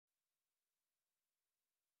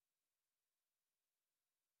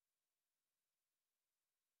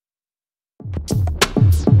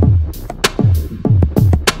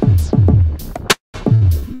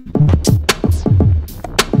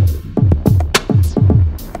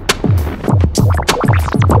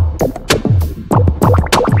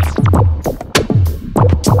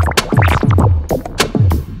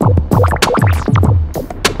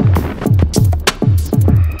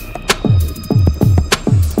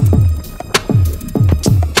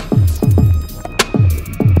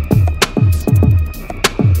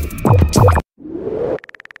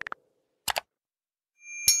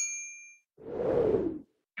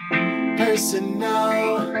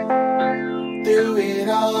through it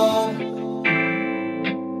all.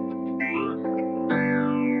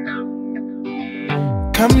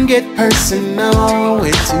 Come get personal,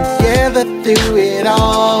 we're together through it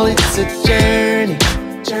all. It's a journey,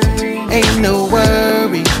 ain't no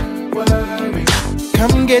worry.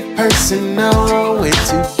 Come get personal, we're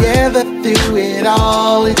together through it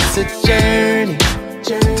all. It's a journey,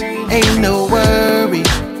 ain't no worry.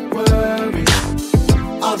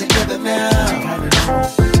 All together now,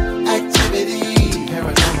 activity,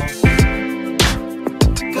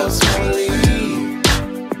 go slowly.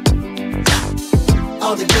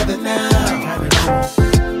 All together now,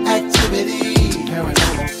 activity,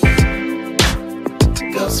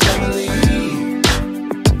 go slowly.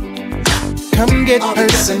 Come get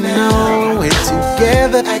personal, we're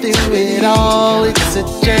together through it all. It's a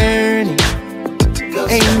journey,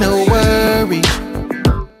 ain't no worry.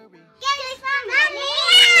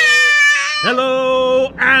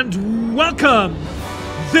 Hello and welcome.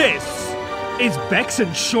 This is Bex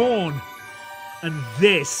and Sean, and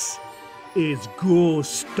this is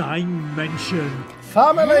Ghost Dimension.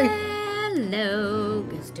 Family, Hello,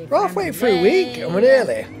 we're halfway through a week and we're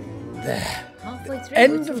nearly there. Halfway through.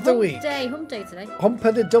 End It's of the hump week. Hump day today.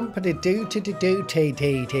 Humpity dumpity doo to do tea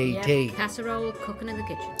tea tea Yep, tea. casserole cooking in the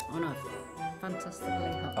kitchen on a fantastically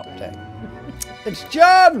hot Up day. there. It's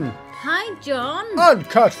John Hi, John. and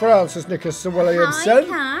Cat Francis Nickerson Williamson.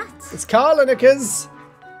 Hi, Cat. It's Carla Nickers.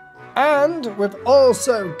 And we've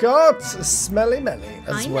also got Smelly Melly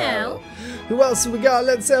as Hi, well. Mel. Who else have we got?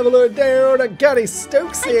 Let's have a look down at Gary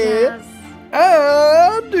Stokes Hi, here. Jazz.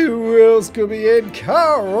 And who else could be in?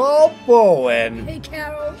 Carol Bowen. Hey,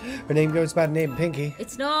 Carol. Her name goes by the name Pinky.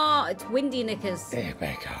 It's not. It's Windy Knickers. Oh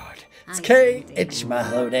my god. It's Hi, Kate. Cindy. It's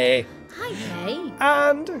Mahoney. Hi, Kay.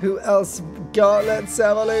 And who else have we got? Let's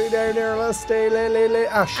have a look down here. Let's stay Ashley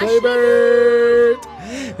Ashley Bird.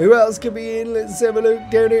 Who else could be in? Let's have a look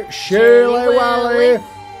down here. Shirley Wally.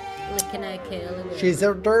 Licking her curly whirly. She's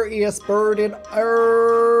the dirtiest bird in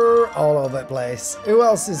all over the place. Who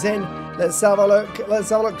else is in? Let's have a look. Let's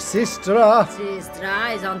have a look. Sister. Sister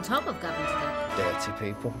is on top of Gavin today. Dirty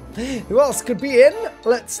people. Who else could be in?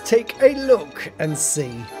 Let's take a look and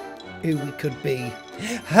see who we could be.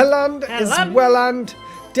 Helland is Helen. Welland.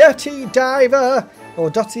 Dirty Diver. Or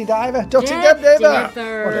Dotty Diver. Dotty Diver.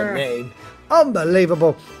 Diver. What a name.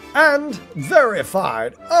 Unbelievable. And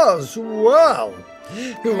verified as well.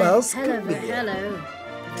 Who else could be in? Hello.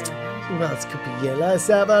 Who else could be in? Let's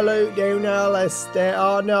have a look down our list there.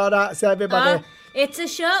 Oh no, that's everybody. It's a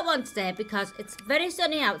short one today because it's very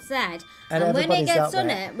sunny outside. And And when it everybody's gets out sunny,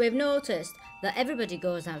 there. we've noticed that everybody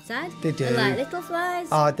goes outside. They do. They're like little flies.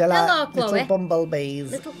 Oh, they're Hello, like Chloe. little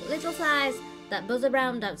bumblebees. Little flies that buzz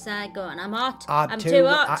around outside going, I'm hot. I'm I'm too- too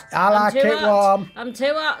hot. I like I'm too it hot. warm." I'm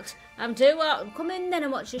too hot. I'm too hot. Come in then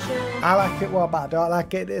and watch the show. I like it warm, but I don't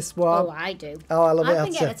like it this warm. Oh, I do. Oh, I love it. I've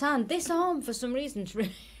been That's getting a it. tan. This arm, for some reason, is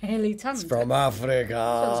really tan. It's from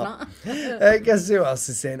Africa. it's not. Guess who else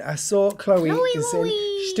is in? I saw Chloe, Chloe is in.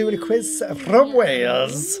 Louise. She's doing a quiz from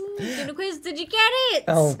Wales. Doing a quiz. Did you get it?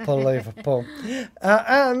 Oh, unbelievable.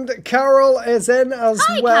 And Carol is in as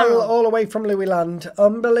Hi, well, Carol. all the way from Louisland.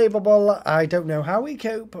 Unbelievable. I don't know how we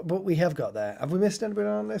cope, but we have got there. Have we missed anybody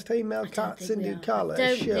on this team? Mel, Kat, Cindy, Carla,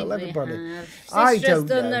 Don't Shirl, think we everybody. have. I Sister's don't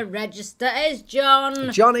done know. the register. Is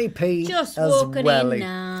John. Johnny P Just as walking well. in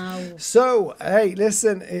now. So, hey,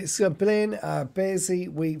 listen, it's been a busy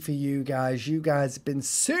week for you guys. You guys have been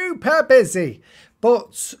super busy,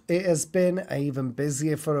 but it has been even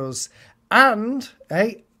busier for us. And,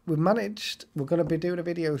 hey, we're going to be doing a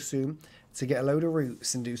video soon to get a load of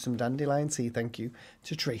roots and do some dandelion tea, thank you,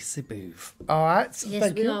 to Tracy Booth. All right, so Yes,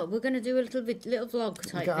 thank we you. are. We're going to do a little vlog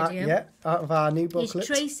type video. Yeah, out of our new Is booklet.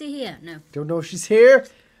 Tracy here? No. Don't know if she's here,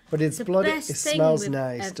 but it's The bloody, it best thing smells we've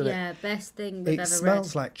nice, ev- doesn't it? Yeah, best thing we've It ever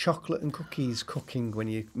smells read. like chocolate and cookies cooking when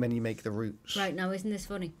you make the roots. Right now, isn't this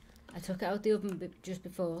funny? I took it out the oven just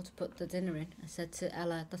before to put the dinner in. I said to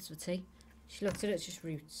Ella, that's for tea. She looked at it, it's just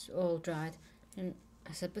roots, all dried. And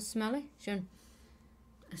I said, but smelly.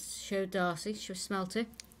 I showed Darcy, she smelt it.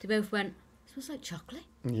 They both went, it smells like chocolate.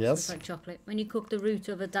 Yes. Smells like chocolate. When you cook the root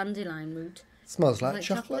of a dandelion root, Smells like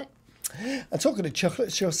chocolate. And talking of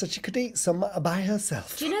chocolate, she said she could eat some by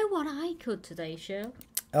herself. Do you know what I could today, Cheryl?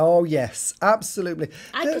 Oh, yes, absolutely.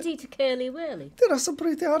 I could eat a curly whirly. There are some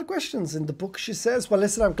pretty hard questions in the book, she says. Well,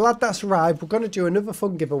 listen, I'm glad that's arrived. We're going to do another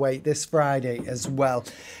fun giveaway this Friday as well.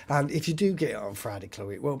 And if you do get it on Friday,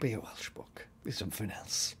 Chloe, it won't be a Welsh book. It'll be something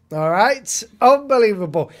else. All right?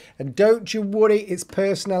 Unbelievable. And don't you worry, it's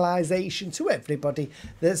personalisation to everybody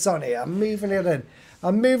that's on it. I'm moving it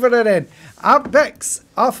in. Bex,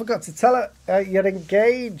 I forgot to tell her you're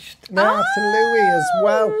engaged now to Louis as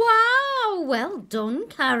well. Wow! well done,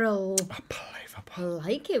 Carol. Unbelievable. I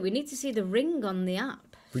like it. We need to see the ring on the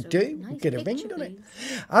app. We So, do. nice We get a ring, picture, don't it?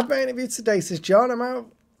 please. I had my interview today, says John. I'm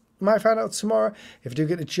out. Might find out tomorrow. If I do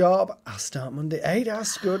get a job, I'll start Monday. Hey,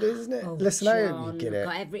 that's good, isn't it? Oh, Listen, I hope John, you get I've it.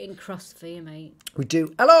 got everything crossed for you, mate. We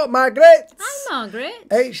do. Hello, Margaret. Hi, Margaret.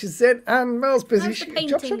 Hey, she's in. And Mel's busy. How's the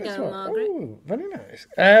painting going, Margaret? Oh, very nice.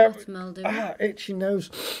 What's Mel doing? Itchy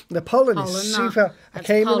nose. The pollen is Pollen, super. that. I That's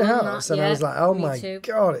came in the pollen, house that, and I was yeah, like, oh me my too.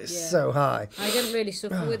 God, it's Yeah. so high. I didn't really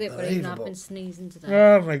suffer with it, but even I've Unbelievable. been sneezing today.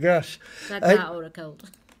 Oh my gosh. Like that or a cold.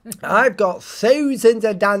 I've got thousands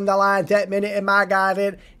of dandelions at the minute in my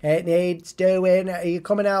garden. It needs doing. Are you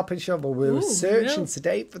coming out and shovel? We were Ooh, searching no.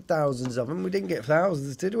 today for thousands of them. We didn't get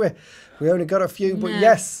thousands, did we? We only got a few. But No.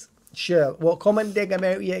 yes, sure. Well, come and dig them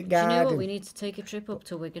out your Do you garden. know what? We need to take a trip up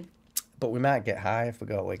to Wigan. But we might get high if we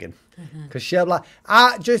go Wigan. Because she'll be like,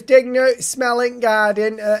 just digging out smelling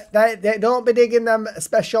garden. They don't be digging them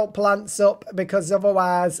special plants up because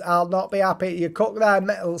otherwise I'll not be happy. You cook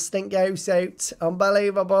them, it'll stink your house out.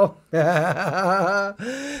 Unbelievable. Hey,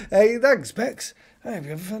 thanks, Bex. Hey, you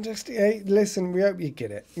have a fantastic. Hey, listen, we hope you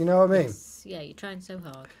get it. You know what I mean? Yeah, you're trying so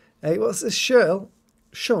hard. Hey, what's this?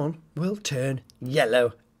 Sean will turn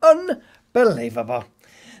yellow. Unbelievable.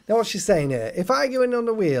 Now, what's she saying here? If I go in on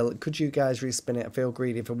the wheel, could you guys respin it? I feel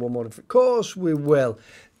greedy for one more. Of course we will.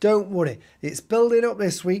 Don't worry. It's building up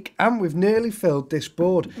this week, and we've nearly filled this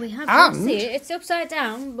board. We have and, to see it. It's upside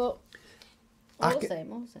down, but all the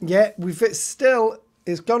same. yeah,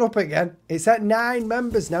 it's gone up again. It's at 9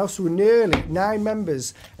 members now, so we're nearly 9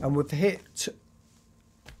 members, and we've hit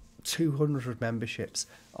 200 memberships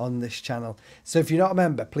on this channel. So if you're not a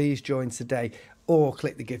member, please join today or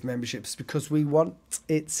click the give memberships because we want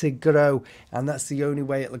it to grow, and that's the only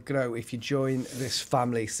way it'll grow if you join this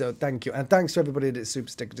family. So thank you, and thanks to everybody that's super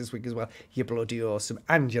sticker this week as well. You're bloody awesome,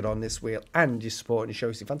 and you're on this wheel, and you're supporting the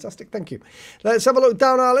show, so fantastic. Thank you. Let's have a look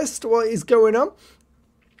down our list. What is going on?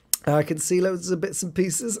 I can see loads of bits and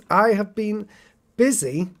pieces. I have been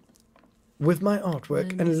busy with my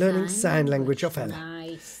artwork and learning sign language off Ella.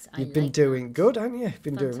 Nice. You've been doing good, haven't you? You've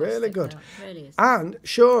been doing really good. That really is. And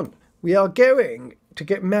Sean, we are going to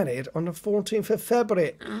get married on the 14th of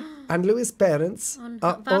February. And Louis' parents On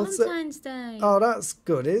are also... Valentine's Day. Oh, that's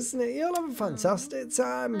good, isn't it? You'll have a fantastic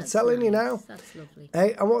time, I'm That's telling you nice. now. That's lovely.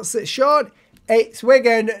 Hey, and what's it? Sean, it's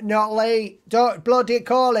Wigan, not Lee. Don't bloody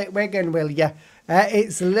call it Wigan, will you?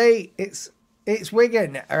 It's Lee. It's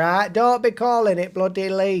Wigan, all right? Don't be calling it bloody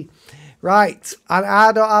Lee. Right, and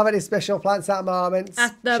I don't have any special plans at the moment.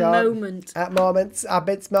 At the Sean. moment. At the moment. I've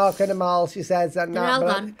been smoking them all, she says. And They're all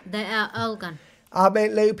gone. They are all gone. I've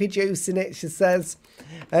been loopy juicing it, she says.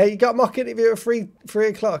 You got mock interview at 3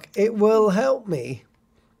 o'clock. It will help me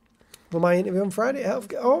for my interview on Friday.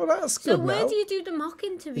 Oh, that's good. So where now. do you do the mock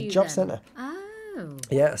interview? The job then? centre. Oh.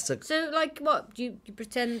 Yeah, So, like, what? You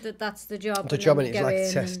pretend that that's the job? The and job then and you it's go like a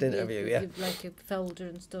in test and interview, you, yeah. you like a folder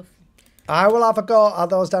and stuff. I will have a go at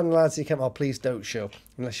those dandelions you can. Oh, please don't show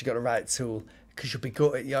unless you've got the right tool, because you'll be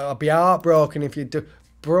good. You'll be heartbroken if you do.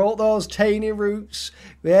 Brought those tiny roots.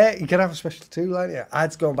 Yeah, you can have a special tool, aren't you? I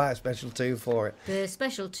had to go and buy a special tool for it. The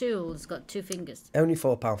special tool has got 2 fingers. Only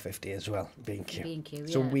 £4.50 as well. Being cute. B&Q,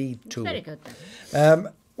 It's a yeah. weed It's tool. very good then.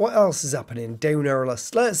 What else is happening down our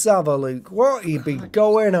list? Let's have a look. What you be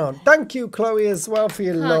going on? Thank you, Chloe, as well for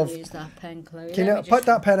your Can't love. use that pen, Chloe. Can Let you me put just-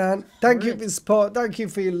 that pen on? Thank you Right. for your support. Thank you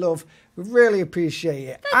for your love. We really appreciate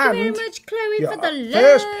it. Thank you And very much, Chloe, you're for the our love.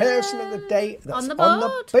 first person of the day that's On the on the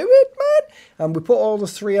board. board, man. And we put all the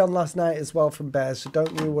 3 on last night as well from Bears, so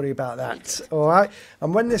don't you worry about that. All right.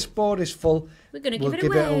 And when this board is full, We're going to we'll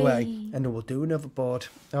give it away. and then we'll do another board.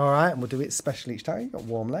 All right, and we'll do it special each time. You've got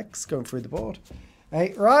warm legs going through the board.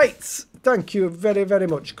 Hey, right. Thank you very, very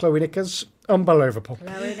much, Chloe Nickers. Unbelievable.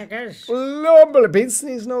 Chloe Nickers. Unbelievable. Been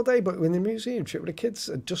sneezing all day, but in the museum trip with the kids,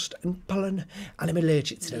 dust and pollen, and I'm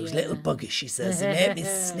allergic to those little buggers, she says, and make me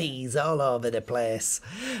sneeze all over the place.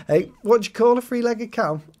 Hey, what do you call a 3-legged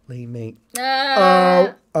cow? Lean meat.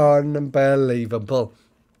 Oh, unbelievable.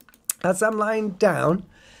 As I'm lying down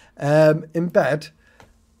in bed,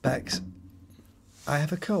 Bex, I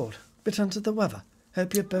have a cold, bit under the weather.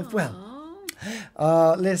 Hope you're both well.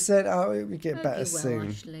 Listen, we get Hope better you're well, soon.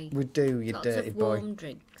 Ashley. We do, you Lots dirty of boy. warm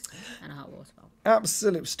drinks and a hot water bottle.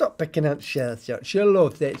 Absolute. Stop picking out shells. She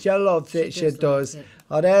loves it. She loves it. She does does. like it.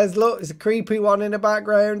 Oh, there's, look, there's a creepy one in the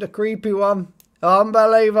background. A creepy one.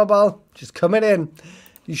 Unbelievable. Just coming in.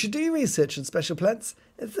 You should do your research on special plants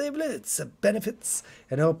and see its benefits.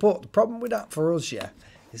 And I'll put the problem with that for us, yeah,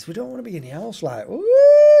 is we don't want to be in the house like,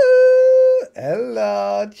 ooh,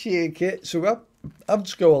 hello, cheeky. So I'll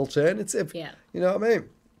just go alternative. Yeah. You know what I mean?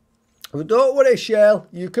 But don't worry, Shell.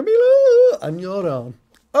 You can be on your own.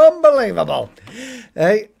 Unbelievable.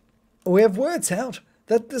 Hey, we have worked out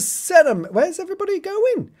that the ceremony... Where's everybody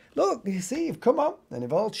going? Look, you see, you've come on and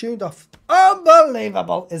you've all tuned off.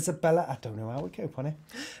 Unbelievable. Isabella, I don't know how we cope on it.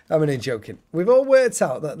 I'm only joking. We've all worked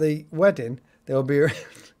out that the wedding, there will be around...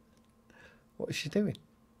 What is she doing?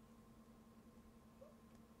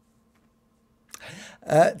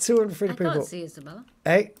 250 people. I can't see Isabella.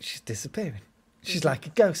 Hey, she's disappearing. She's like a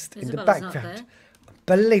ghost in the Isabella's not background.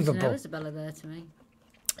 there. Unbelievable. There's no Isabella there to me.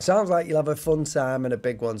 Sounds like you'll have a fun time and a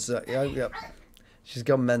big one. So, yeah. She's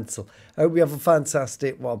gone mental. I hope you have a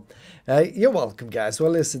fantastic one. You're welcome, guys.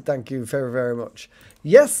 Well, listen, thank you very, very much.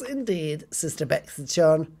 Yes, indeed, Sister Bex and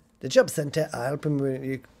Sean. The job centre, I'll promote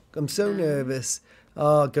you. I'm so nervous.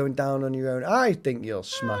 Oh, going down on your own. I think you'll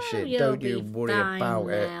smash it. Don't you worry about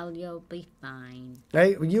it. Well, you'll be fine.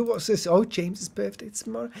 Hey, what's this? Oh, James's birthday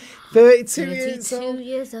tomorrow. 32 years 32 old.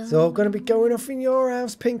 years old. So I'm going to be going off in your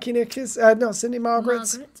house, Pinky Knickers. No, Cindy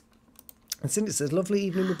Margaret's. Margaret. And Cindy says, lovely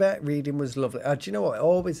evening with Bet. Reading was lovely. Do you know what? It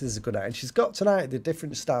always is a good night. And she's got tonight the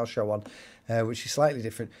different style show on, which is slightly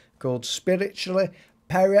different, called Spiritually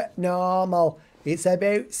Paranormal. It's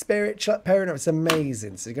about spiritual paranormal. It's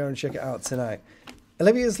amazing. So go and check it out tonight.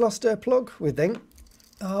 Olivia's lost her plug, we think.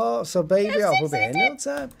 Oh, so baby, I'll be in no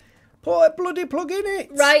time. Put a bloody plug in it.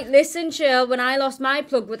 Right, listen, Cheryl. When I lost my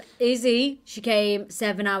plug with Izzy, she came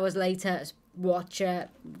 7 hours later. Watch her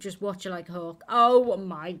like a hawk. Oh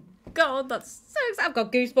my God, that's so exciting. I've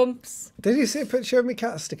got goosebumps. Did you see a picture of me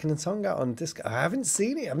cat sticking a tongue out on Discord? I haven't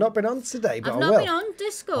seen it. I've not been on today, but I will. I've not been on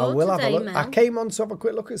Discord I will today, have a look. Mel. I came on to have a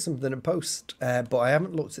quick look at something and post, but I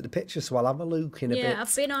haven't looked at the picture, so I'll have a look in a bit. Yeah,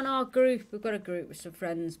 I've been on our group. We've got a group with some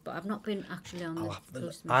friends, but I've not been actually on the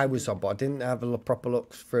I was on, but I didn't have a proper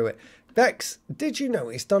look through it. Bex, did you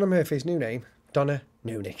notice Donna Murphy's new name? Donna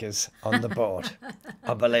New Knickers on the board.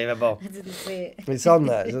 Unbelievable. I didn't see it. It's on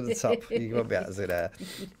there. It's at the top. You won't be able to see there.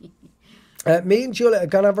 Me and Juliet are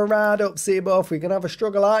going to have a ride up, see both. We're going to have a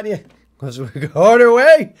struggle, aren't you? Because we're going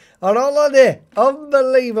away on holiday.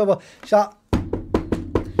 Unbelievable. So,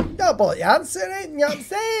 no, but you answer it. You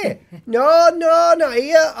say no, not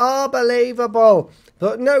here. Unbelievable.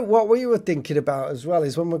 But no, what we were thinking about as well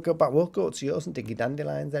is when we go back, we'll go to yours and dig your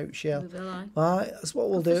dandelions out, Shell. Right, that's what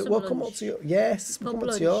we'll do. We'll come up to yours. Yes, we'll come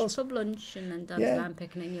up to yours. Pub lunch and then dandelion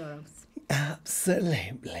picking in your house.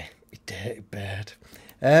 Absolutely. You dirty bird.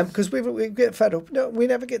 Because we get fed up. No, we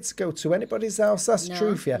never get to go to anybody's house. That's the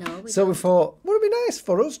truth, yeah. No, so we thought, would it be nice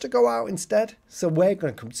for us to go out instead? So we're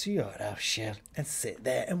going to come to your house, Shell, and sit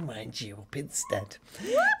there and wind you up instead.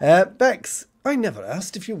 Bex, I never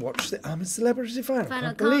asked if you watched the I'm a Celebrity Final. I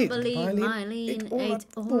can't believe Mylene ate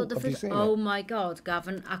all of the food. Oh my God,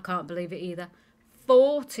 Gavin, I can't believe it either.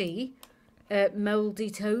 40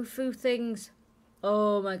 mouldy tofu things.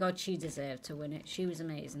 Oh my God, she deserved to win it. She was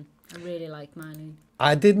amazing. I really like Mylene.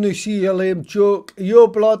 I didn't see your lame joke. You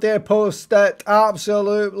bloody posted.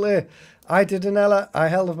 Absolutely. I didn't, Ella. I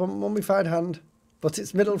held up a mummified hand, but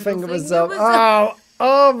its middle finger was up. Oh,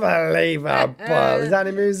 unbelievable. Is that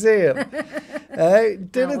in a museum?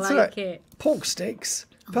 Dinner tonight. Pork sticks,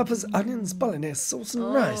 peppers, onions, bolognese, sauce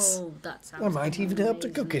and rice. Oh, that sounds I might even amazing. help to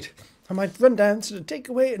cook it. I might run down to the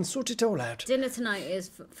takeaway and sort it all out. Dinner tonight is,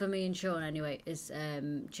 for me and Sean anyway, is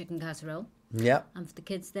chicken casserole. Yeah. And for the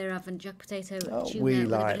kids, they're having jack potato tuna we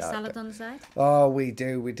with like a bit of that salad on the side. Oh, we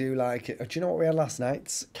do like it. Do you know what we had last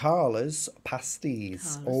night? Carla's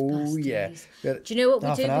pasties. Yeah. Do you know what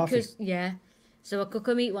we do? Because, so I cook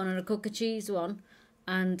a meat one and I cook a cheese one,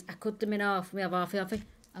 and I cut them in half. We have halfy.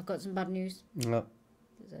 I've got some bad news. No.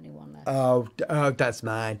 There's only one left. Oh, that's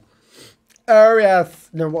mine. Oh, yes.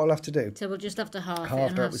 No, what we'll have to do? So we'll just have to half it Half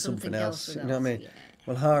and it have with something else. You know what I mean? Yeah.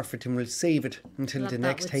 We'll half it and we'll save it until the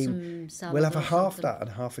next time. We'll have a half that and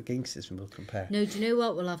half a gangsters and we'll compare. No, do you know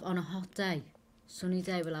what? We'll have on a hot day, sunny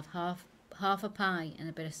day, we'll have half a pie and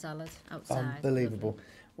a bit of salad outside. Unbelievable.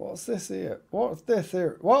 What's this here? What's this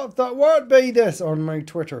here? What be this on my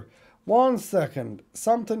Twitter? 1 second.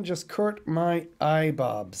 Something just cut my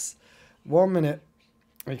eyebobs. 1 minute.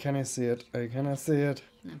 Can I see it? No.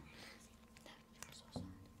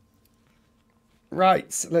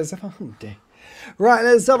 Right, let's have a hunt day. Right,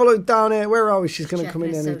 let's have a look down here. Where are we? She's going to come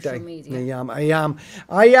in any day. Media.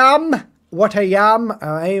 I am what I am.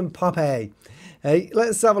 I am Poppy. Hey,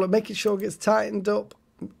 let's have a look. Making sure it gets tightened up.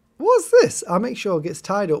 What's this? I'll make sure it gets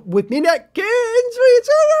tied up with me neck.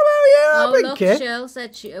 Oh, look, Cheryl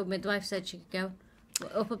said midwife said she could go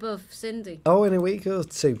up above Cindy. Oh, in a week or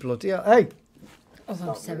two, bloody hell. Hey. Oh,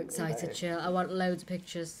 I'm so excited, Cheryl. I want loads of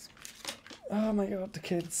pictures. Oh my God, the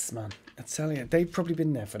kids, man. I tell you, they've probably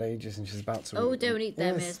been there for ages and she's about to Oh, eat don't them. eat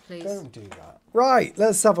them, Yes, yes, please. Don't do that. Right,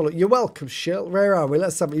 let's have a look. You're welcome, Shil. Where are we?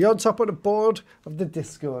 Let's have a look. You're on top of the board of the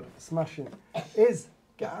Discord. Smashing.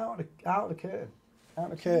 Get out of the curtain.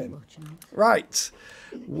 Out of the curtain. Right.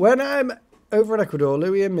 When I'm over in Ecuador,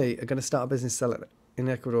 Louis and me are going to start a business selling in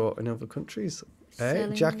Ecuador and other countries.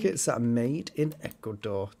 Jackets that are made in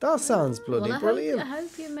Ecuador. That sounds bloody brilliant. I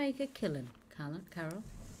hope you make a killing, Carol.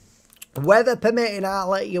 Weather permitting, I'll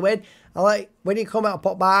let you in. When you come out,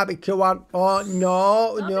 put barbecue on. Oh,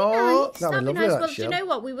 no. That'd be That'd be nice. lovely, Well, do you Shil. know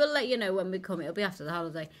what? We will let you know when we come. It'll be after the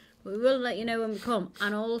holiday. We will let you know when we come.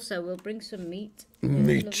 And also, we'll bring some meat.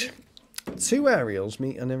 Meat. 2 Ariels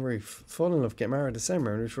meet on a roof. Fall in love, get married the same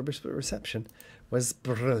room. It's rubbish, but reception was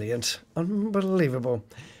brilliant. Unbelievable.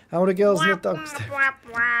 How are the girls and the dogs?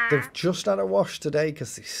 They've just had a wash today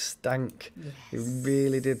because they stank. Yes. It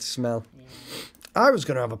really did smell. Yeah. I was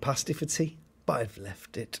going to have a pasty for tea, but I've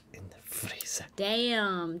left it in the freezer.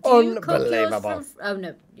 Damn. Do you cook yours Unbelievable. from... Oh,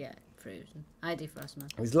 no. Yeah, frozen. I defrost mine.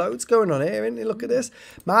 There's loads going on here, isn't it? Look at this.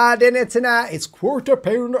 My dinner tonight is quarter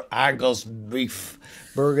pounder Angus beef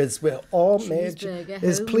burgers with all made. Cheeseburger,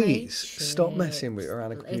 homemade Please stop shit. messing with her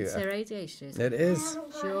on a It's computer. her ADHD. Isn't It is.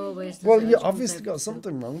 She always does Well, it. you She comes obviously home got from school.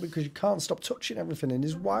 something wrong because you can't stop touching everything.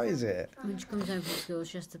 And why is it? When she comes home from school,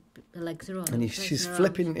 she has to... The legs are on. And facing she's her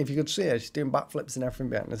flipping. If you could see her, she's doing backflips and everything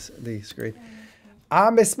behind the screen.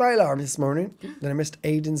 I missed my alarm this morning. Then I missed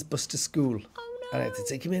Aiden's bus to school. Oh, no. And I had to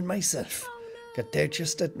take him in myself. Oh, no. Got there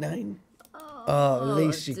just at 9. Oh, at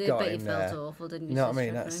least you dear, got bet him you there. felt awful, didn't you? You know what I mean?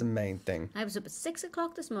 sister, That's the main thing. I was up at 6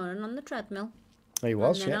 o'clock this morning on the treadmill. He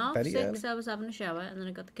was, and then yeah, half very 6 early. I was having a shower, and then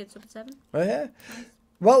I got the kids up at 7. Oh, yeah.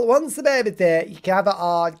 Well, once the baby's there, you can have it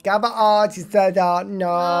on. She said, no.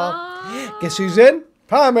 Oh. Guess who's in?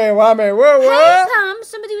 Pammy, whammy, whoa, Hey, whoa. Pam,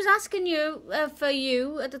 somebody was asking you for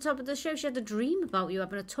you at the top of the show. She had a dream about you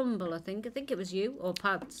having a tumble, I think. I think it was you or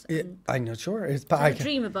Pads. Yeah, I'm not sure. It's She had a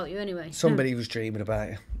dream about you anyway. Somebody was dreaming about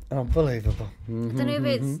you. Unbelievable. I don't know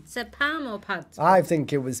if it said Pam or Pads. I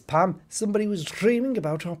think it was Pam. Somebody was dreaming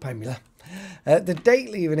about our Pamela. The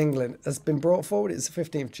date leave in England has been brought forward. It's the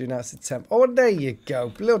 15th of June. That's the 10th. Oh, there you go.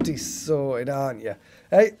 Bloody sorted, aren't you?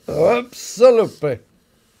 Hey, absolutely.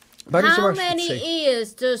 How many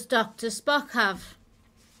ears does Dr. Spock have?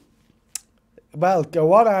 Well,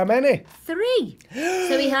 go on, how many? 3.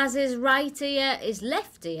 So he has his right ear, his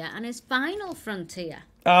left ear, and his final front ear.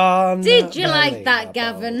 Oh, Did you like that,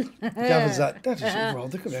 Gavin? Gavin's that is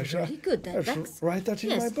rather good. It's really good, that, Bex. Write that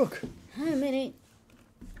in Yes. my book. How many?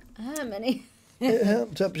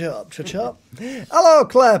 Chop, chop, chop, chop. Hello,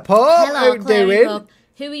 Claire Paul. Hello, How you Clary doing? Bob.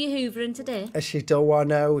 Who are you hoovering today? She don't want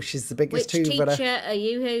to know. She's the biggest Which hooverer. teacher are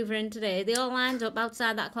you hoovering today? They all lined up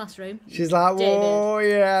outside that classroom. She's like, David. oh,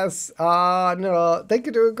 yes. Ah, no. They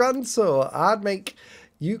could do a grand tour. I'd make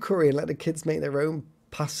you curry and let the kids make their own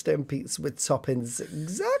pasta and pizza with toppings.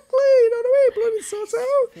 Exactly. You know what I mean? Bloody sort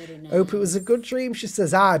out. Very nice. Hope it was a good dream. She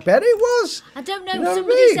says, I bet it was. I don't know. You know what I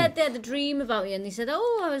Somebody mean? said they had a dream about you, and they said,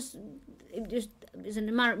 "Oh, it was an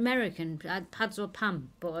American. I had Pads or Pam,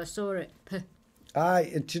 but I saw it."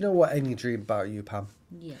 Do you know what any dream about you, Pam?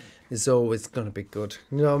 Yeah. It's always going to be good.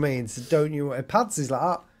 You know what I mean? So don't you... Pads is like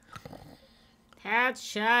that. Cat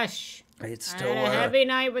shush. It's I still... had a heavy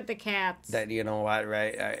night with the cats. Daddy, you know what,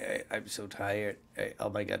 right? I'm so tired. Oh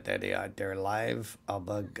my God, Daddy, they're alive. Oh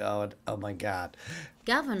my God. Oh my God.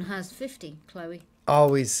 Gavin has 50, Chloe.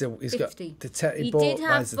 Oh, he's got 50. he He bought did have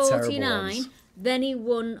buys the terrible 49. ones. Then he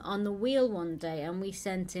won on the wheel one day, and we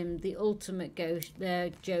sent him the ultimate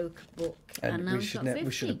joke book. And now we he's should got we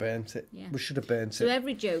should 50. have burnt it. Yeah. We should have burnt So it.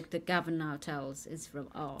 every joke that Gavin now tells is from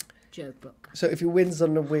our joke book. So if he wins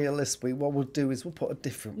on the wheel this week, what we'll do is we'll put a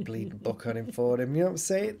different bleeding book on him for him. You know what I'm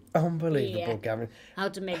saying? Unbelievable, Yeah. Gavin. How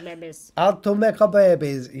to make babies. How to make a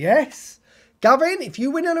babies. Yes. Gavin, if you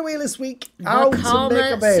win on a wheel this week, how to Kama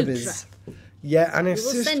make a babies. Sutra. Yeah, and We if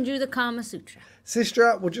will send you the Kama Sutra.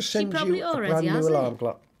 sister, we'll just send probably you a already brand new has it. alarm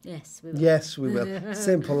clock. Yes, we will. Yes, we will.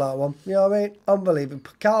 Simple, that one. You know what I mean?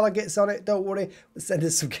 Unbelievable. Carla gets on it, don't worry. We'll send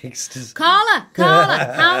her some gangsters. Carla,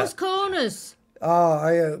 how's Corners? Oh,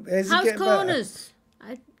 is it How's getting better? Corners?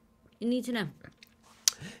 You need to know.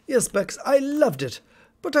 Yes, Bex, I loved it.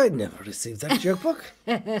 But I never received that joke book.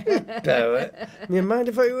 Do it. You mind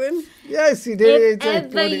if I win? Yes, you did.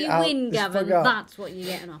 If ever you win, Gavin, that's what you're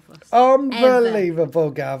getting off us.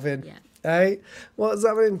 Unbelievable, Gavin. Yeah. Hey, what's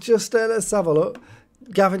happening? Just let's have a look.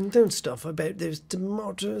 Gavin, don't stuff about those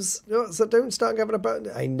tomatoes. Oh, so don't start Gavin about...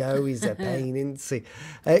 I know he's a pain, isn't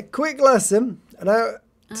he? Quick lesson. Now,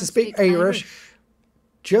 to speak Irish,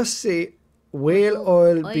 just say whale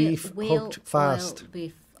oil beef whale hooked fast. Oil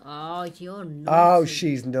beef. Oh, you're naughty. Oh,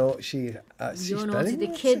 she's not. She's You're naughty. The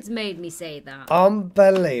kids made me say that.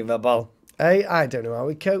 Unbelievable. Hey, I don't know how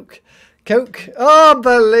we coke. Coke.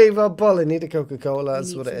 Unbelievable. I need a Coca-Cola.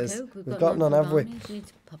 That's what it is. Coke. We've got none, have we? You need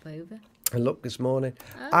to pop over. I looked this morning.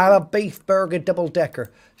 I'll have beef burger double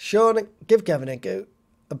decker. Sean, give Gavin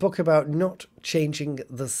a book about not changing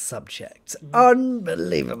the subject.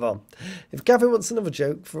 Unbelievable. If Gavin wants another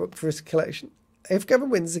joke for his collection, if Gavin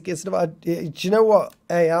wins, he gets another. Do you know what?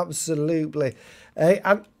 Hey, absolutely. Hey,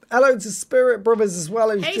 and hello to Spirit Brothers as well,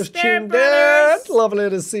 who's just tuned in. Lovely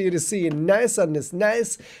to see you nice on this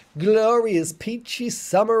nice, glorious, peachy,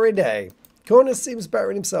 summery day. Corner seems better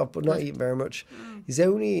in himself, but not eating very much. He's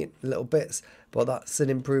only eating little bits, but that's an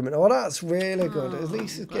improvement. Oh, that's really good. At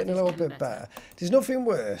least he's getting a little bit better. There's nothing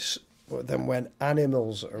worse than when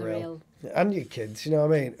animals are ill. And your kids, you know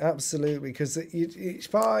what I mean? Absolutely, because it's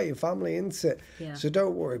part of your family, isn't it? Yeah. So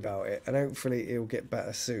don't worry about it, and hopefully he'll get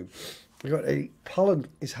better soon. We've got pollen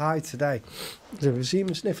is high today. So if you see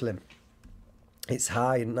him sniffling, it's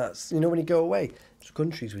high, and that's, you know, when you go away to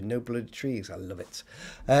countries with no bloody trees. I love it.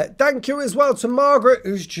 Thank you as well to Margaret,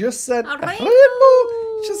 who's just said,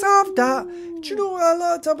 rainbow. Just have that. Do you know what I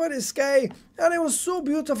liked about the sky? And it was so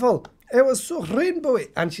beautiful. It was so rainbowy.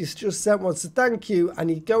 And she's just sent one. So thank you.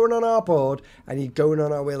 And you're going on our board, and you're going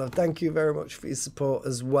on our wheel. And thank you very much for your support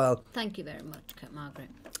as well. Thank you very much, Margaret.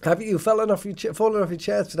 Have you fallen off your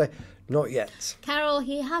chair today? Not yet. Carol,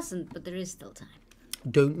 he hasn't, but there is still time.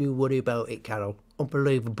 Don't you worry about it, Carol.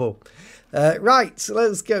 Unbelievable. Right, so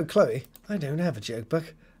let's go. Chloe, I don't have a joke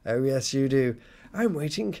book. Oh, yes, you do. I'm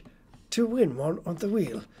waiting to win one on the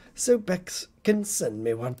wheel, so Bex can send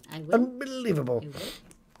me one. I will. Unbelievable. You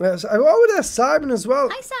will. Yes, oh, there's Simon as well.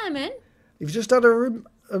 Hi, Simon. You've just had a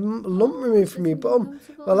lump removed from your bum.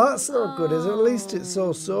 Well, that's not good, is it? At least it's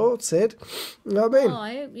all sorted. You know what I mean? Oh,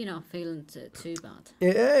 I hope you're not feeling too bad.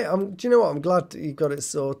 Yeah, do you know what? I'm glad that you got it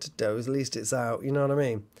sorted, though. At least it's out, you know what I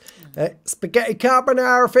mean? Spaghetti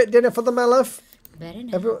carbonara fit dinner for the Melif. Very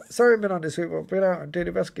nice. Sorry, I've been on this week, but been out and doing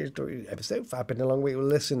investigative episode 5. Been a long week. Well,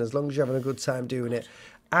 listen, as long as you're having a good time doing it,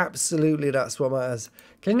 absolutely, that's what matters.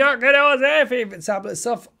 Can you not get those air fever tablets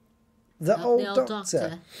off the old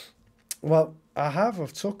doctor? Well,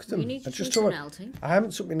 I've took them. You need to I just take took some L-T. I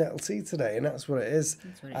haven't took my nettle tea today, and that's what it is.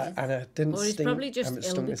 That's what it is. And I didn't Or he's sting. probably just haven't ill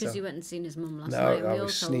stung because myself. he went and seen his mum last No, night. I We all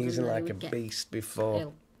was told him sneezing that he like a would get beast before.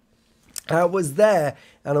 ill. I was there,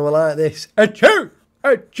 and I was like this. Achoo!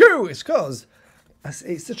 Achoo! It's because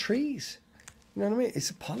it's the trees. You know what I mean? It's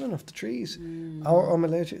the pollen off the trees. I'm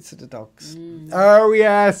allergic to the dogs. Oh,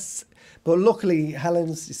 yes. But luckily,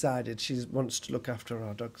 Helen's decided she wants to look after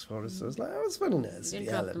our dogs for us. So I was like, oh, it's funny, nice. You can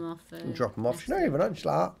drop them off. And drop them off. She's not even on. She's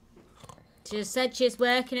like, She just said she's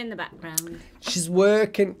working in the background. she's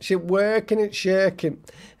working and shirking.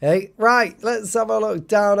 Hey, right, let's have a look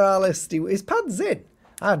down our list. Is Pads in?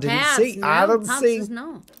 I didn't see. No, I don't Pads see. is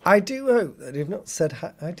not. I do hope that I've not said.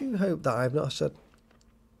 I do hope that I've not said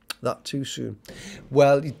that too soon.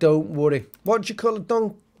 Well, you don't worry. What do you call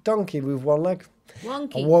a donkey with one leg?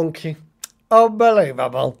 Wonky. A wonky.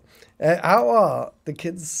 Unbelievable. How are the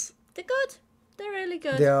kids? They're good. They're really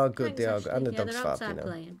good. They are good. Thanks, they are Ashley. good. And the Yeah, dog's they're fab, outside you know.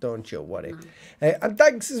 playing. Don't you worry. And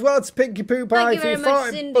thanks as well to Pinky Poo Pie Thank you for your very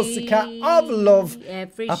much, farting pussycat Cindy. of love.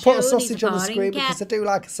 Every I put show a needs sausage a on the farting screen cat. because I do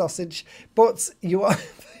like a sausage. But you are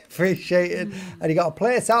appreciated. And you got a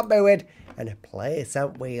place out moving and a place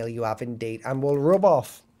out wheel you have indeed. And we'll rub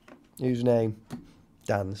off. Whose name?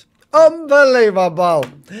 Dan's. Unbelievable.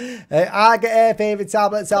 I get air fever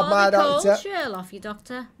tablets off my doctor. Shirl off your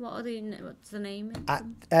doctor. What's the name?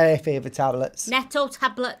 Air fever tablets. Netto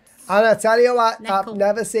tablets. And I tell you what, Nickel. I've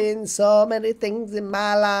never seen so many things in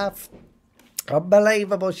my life.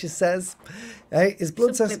 Unbelievable, she says. Hey, his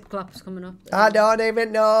blood Some test. clip clops coming up. I don't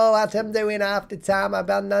even know what I'm doing half the time. I've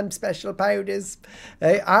done them special powders.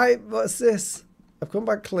 Hey, what's this? I've come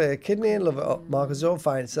back clear. Kidney and liver up. Marcus all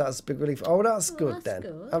fine, so that's a big relief. Oh, that's good that's then.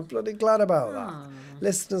 good. I'm bloody glad about that.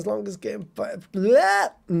 Listen, as long as getting a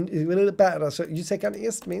little better. So you take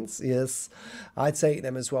antihistamines? Yes. I take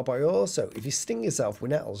them as well. But also, if you sting yourself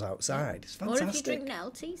with nettles outside, it's fantastic. Or if you drink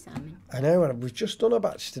nettle tea, Simon. I know, and we've just done a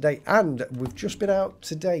batch today, and we've just been out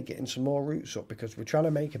today getting some more roots up because we're trying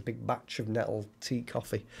to make a big batch of nettle tea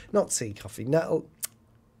coffee. Not tea coffee, nettle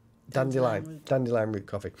dandelion root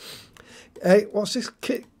coffee. Hey, what's this?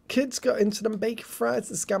 Kids got into them bacon fries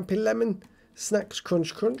and scampi lemon snacks,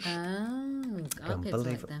 crunch. Oh, our kids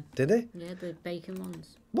like them. Did they? Yeah, the bacon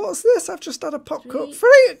ones. What's this? I've just had a popcorn. Three.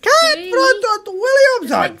 Free cat Three. from There's Williamson.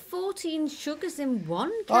 like 14 sugars in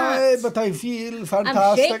one Aye, cat. but I feel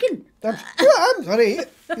fantastic. I'm shaking. I'm sorry. You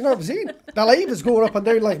know what I'm saying? The leaves going up and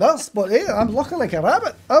down like this, but yeah, I'm looking like a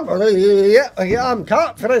rabbit. I'm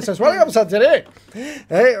cat Francis Williamson today.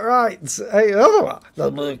 Hey, right. Hey,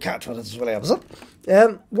 the cat Francis Williamson.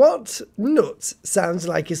 What nut sounds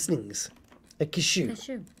like a sneeze? A cashew.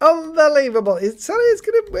 Cashew. Unbelievable. It's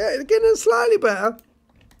getting slightly better.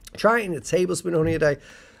 Try it in a tablespoon honey a day.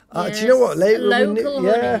 Do you know what? Yes, Later, local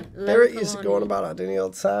honey. Derek Local used to go on honey. about that, didn't he, all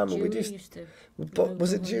the time? And we Julie just, used to. but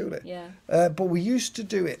was it Local Julie? honey, yeah. But we used to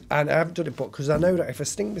do it, and I haven't done it, but because I know that if I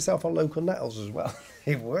sting myself on local nettles as well,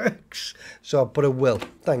 it works. So, but I will.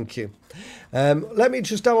 Thank you. Let me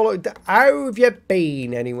just have a look. How have you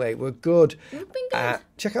been anyway? We're good. We've been good.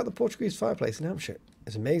 Check out the Portuguese fireplace in Hampshire.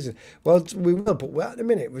 It's amazing. Well, we will, but at the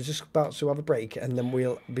minute, we're just about to have a break, and then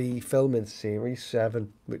we'll be filming Series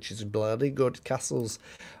 7, which is bloody good. Castles.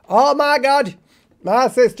 Oh my God! My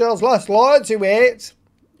sister's lost loads of weight.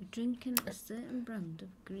 Drinking a certain brand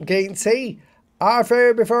of Green tea. Half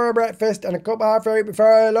hour before her breakfast and a cup half hour before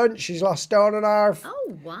her lunch. She's lost stone and a half.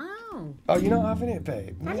 Oh, wow. Oh, you're not having it,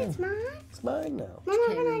 babe? But No. it's mine. It's mine now. Mama,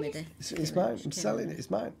 Came when in I with just it. It's mine. I'm selling it. It's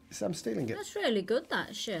mine. I'm stealing it. That's really good,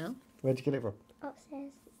 that shell. Where'd you get it from? upstairs.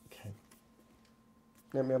 Okay.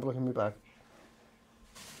 Let me have a look in my bag.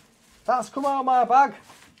 That's come out of my bag.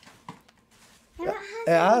 No, it It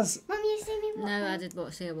has. Mum, you see me No, walking? I did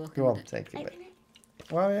what see her walking Go on, with it. take it. Open Babe.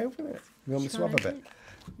 it. Why are you opening it? You want me to have a Try bit?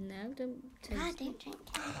 it. No, don't taste I it. don't drink.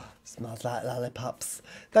 Smells like lollipops.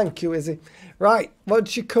 Thank you, Izzy. Right, what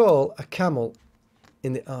do you call a camel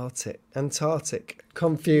in the Antarctic?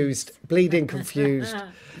 Confused. Bleeding confused.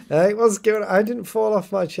 Hey, what's going on? I didn't fall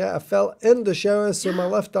off my chair. I fell in the shower, so my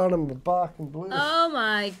left arm and my back and blue. Oh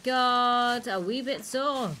my God, a wee bit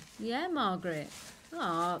sore. Yeah, Margaret.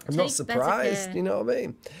 Oh, I'm not surprised, you know what I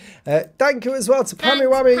mean? Thank you as well to Pammy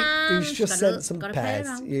Thanks, Wammy, Pam. who's just Gotta- sent some gotta play pairs.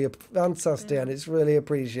 around. You're fantastic, and it's really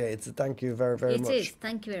appreciated. Thank you very, very It much. is.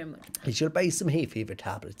 Thank you very much. You should buy some hay fever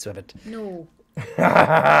tablets with it. No,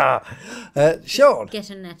 Sean, get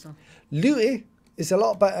a nettle. Louis is a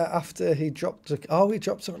lot better after he dropped it on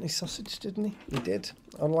his sausage, didn't he? He did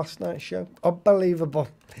on last night's show. Unbelievable.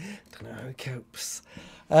 Don't know how he copes.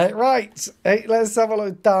 Right, hey, let's have a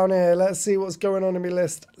look down here. Let's see what's going on in my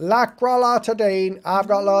list. Lacrolatadine. I've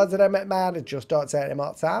got loads of them at mad. I just don't take them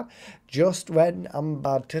all the time. Just when I'm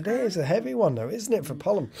bad. Today is a heavy one though, isn't it, for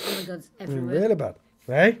pollen? Oh my God, it's everywhere. Really bad.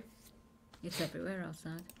 Right? It's everywhere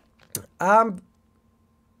outside.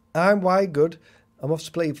 I'm why good. I'm off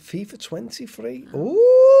to play FIFA 23. Very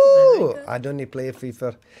Ooh, good. I don't need to play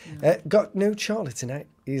FIFA. Got no Charlie tonight.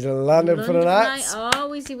 He's landed for the London night.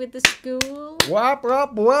 Oh, is he with the school? Whap,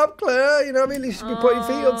 whap, whap, Claire. You know what I mean? You should be putting your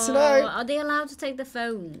feet up tonight. Are they allowed to take the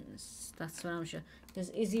phones? That's what I'm sure. Because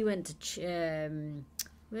Izzy went to,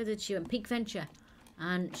 where did she went? Peak Venture.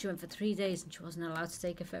 And she went for 3 days and she wasn't allowed to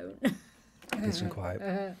take a phone. Peace and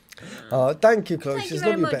quiet. Oh, thank you, Chloe. Thank She's you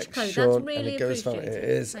very lovely much, back, Chloe. That's Sean. And really it goes from it appreciated.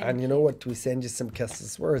 is. Thank And you know what? We send you some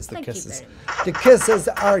kisses. Where's the Thank you kisses? very much. The kisses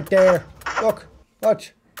are there. Look,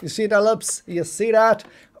 watch. You see the lips? You see that?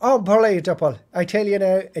 Unbelievable. I tell you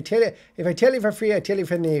now. If I tell you for free, I tell you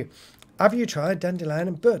for new. Have you tried dandelion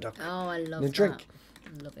and burdock? Oh, I love The that. drink.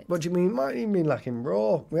 Love it. What do you mean? Might you mean like in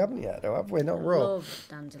raw? We haven't yet, though, have we? Not raw. Love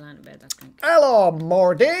dandelion and burdock drink. Hello,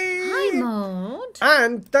 Mordy. Hi, Maud.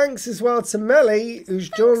 And thanks as well to Melly, who's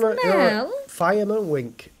done your Mel. fireman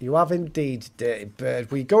wink. You have indeed, dirty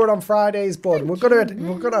bird. We're going on Friday's, bud. And we're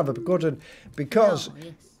gonna have a good one because Oh,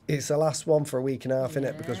 yes. it's the last one for a week and a half,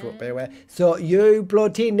 innit? Because we'll be away. So you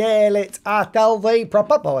bloody nail it. I tell the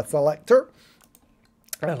proper power selector.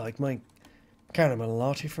 I like my caramel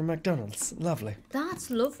latte from McDonald's. Lovely. That's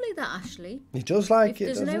lovely, that, Ashley. He does like If it,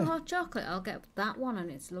 there's doesn't no he? hot chocolate, I'll get that one and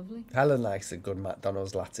it's lovely. Helen likes a good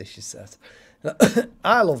McDonald's latte, she says.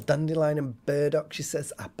 I love dandelion and burdock, she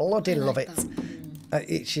says. I bloody love like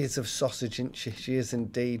it. She is of sausage, isn't she? She is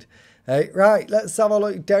indeed. Right, let's have a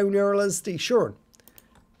look down your list. Sure.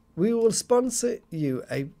 We will sponsor you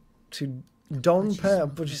to Don Pair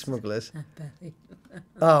Budgie Smugglers.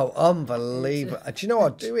 Oh, unbelievable. Do you know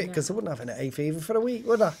I'd do it? Because I wouldn't have an hay fever for a week,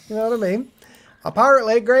 would I? You know what I mean?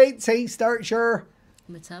 Apparently, great tea starts your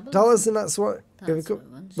Metabolism. dollars, and that's what. That's what it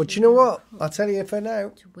wants. But you know what? I'll tell you for now.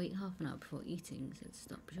 To wait half an hour before eating, so it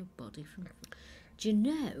stops your body from. Do you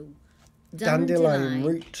know? Dandelion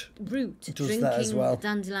root. Root. does that as drinking well.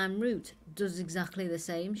 dandelion root does exactly the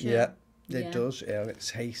same. Sure. Yeah, it Yeah. does. Yeah, it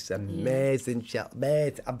tastes amazing.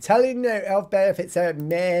 Amazing. I'm telling you, health benefits are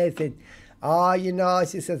amazing. Oh, you know,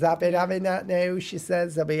 she says, I've been having that now. She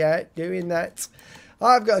says, I'll be out doing that.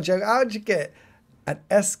 I've got a joke. How'd you get an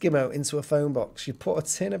Eskimo into a phone box. You put a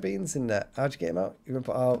tin of beans in there. How'd you get them out? You're going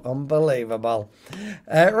to put, oh, unbelievable.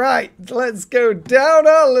 Right, let's go down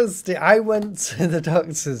our list. I went to the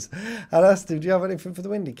doctors and asked him, do you have anything for the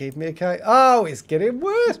wind? He gave me a kite. Oh, it's getting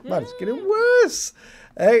worse, man. It's getting worse.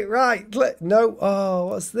 Hey, right. No. Oh,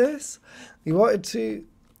 what's this? He wanted to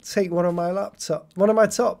take one of my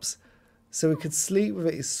tops, so we could sleep with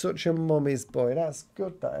it. He's such a mummy's boy. That's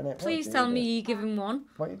good, that, isn't it? Please tell me you give him one.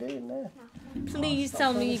 What are you doing there? Please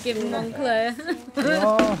tell me you give him one, Claire.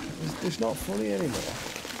 Oh, it's not funny anymore.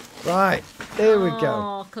 Right, here we go.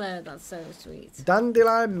 Oh, Claire, that's so sweet.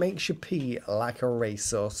 Dandelion makes you pee like a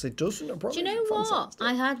racehorse. It doesn't. Do you know what?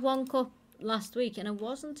 I had one cup last week and it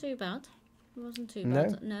wasn't too bad. It wasn't too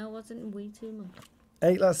bad. No, it wasn't way too much.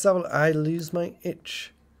 Hey, let's have a look. I lose my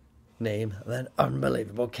itch. Name, then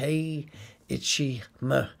unbelievable. K. Itchy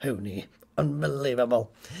Mahoney.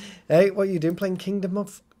 Unbelievable. Hey, what are you doing? Playing Kingdom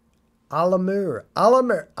of Amalur.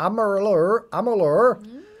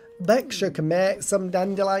 Bextra can make some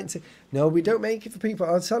dandelion tea. No, we don't make it for people.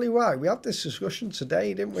 I'll tell you why. We had this discussion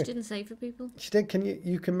today, didn't we? She didn't say for people. She did. Can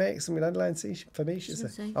you can make some dandelion tea for me? She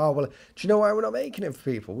said. Say. Oh well. Do you know why we're not making it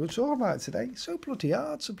for people? We're talking about it today. It's so bloody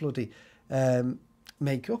hard to bloody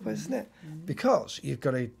make up, isn't it? Because you've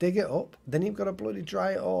got to dig it up, then you've got to bloody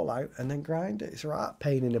dry it all out, and then grind it. It's a right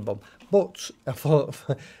pain in the bum. But I thought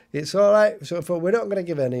it's all right. So I thought we're not going to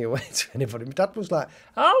give any away to anybody. My dad was like,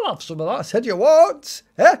 "I'll have some of that." I said, "You won't?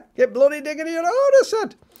 Get bloody digging your own." I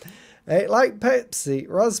said. Like Pepsi,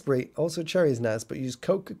 raspberry, also cherry is nice, but use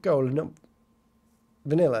Coca-Cola, not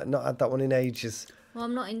vanilla. Not had that one in ages. Well,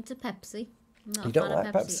 I'm not into Pepsi. You don't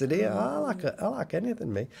like Pepsi, do you? I like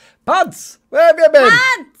anything, me. Pads, where have you been?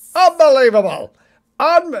 Pads! Unbelievable.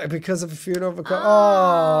 Because of a funeral of a cop.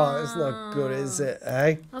 Oh, it's not good, is it?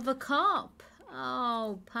 Of a cop.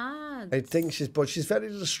 Oh, Pads. I think she's very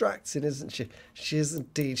distracting, isn't she? She is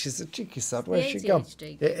indeed. She's a cheeky sod. Where's she gone?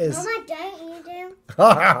 It is. Mama, don't you do?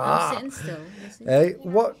 I'm sitting still. Hey,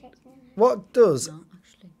 what does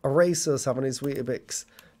a racehorse have on his Weetabix?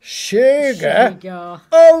 Sugar.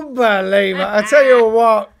 Unbelievable. I tell you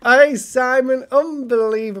what. Hey, Simon,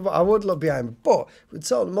 unbelievable. I would look behind me, but we've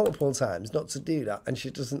told her multiple times not to do that, and she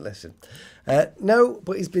doesn't listen. No,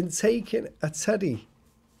 but he's been taking a teddy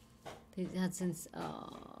He's had since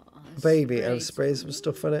baby and sprays some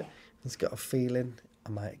stuff on it. He's got a feeling I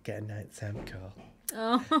might get a nighttime call.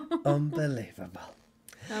 Oh. Unbelievable.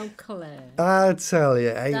 Oh, Claire. I tell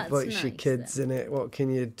you, That's but nice, your kids in it. What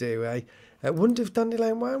can you do, I wonder if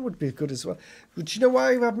dandelion wine would be good as well. Do you know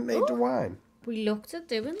why we haven't made the wine? We looked at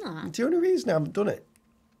doing that. The only reason I haven't done it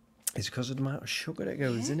is because of the amount of sugar that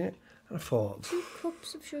goes in it. And I thought, 2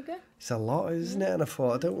 cups of sugar. it's a lot, isn't it? And I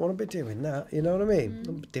thought, I don't want to be doing that. You know what I mean?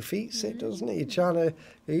 It defeats it, doesn't it? You're trying to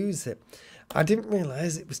use it. I didn't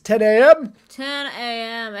realise it was 10 a.m. 10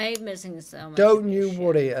 a.m. I hate missing so much. Don't you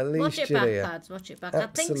worry, at least Watch it you're back, here. Pads. Watch it back.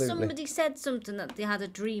 Absolutely. I think somebody said something that they had a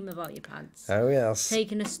dream about your Pads. Oh, yes.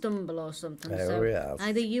 Taking a stumble or something. Oh, so yes.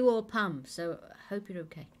 either you or Pam. So I hope you're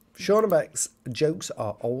okay. Sean and Beck's jokes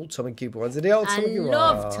are old Tommy Cooper ones. Are they old Tommy I Cooper?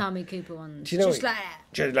 love Tommy Cooper ones. Do you know just what- like that.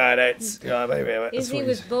 Just like that. Yeah, baby. That's Izzy what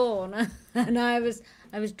was he's- born and I was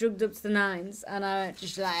drugged up to the nines and I went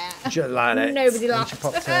just like that. Just like that. Nobody And laughed. she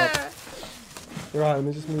popped out. Right, let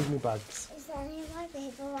me just move my bags. Is there any white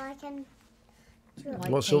paper I can...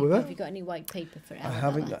 White What's up paper. with that? Have you got any white paper for it? I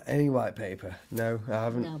haven't got any white paper. No, I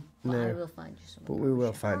haven't. No, but I will find you some. But we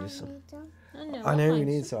will find you some. I know, I I'll know you find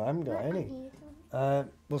need you some. I haven't got any.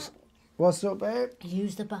 What's up, babe?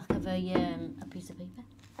 Use the back of a piece of paper.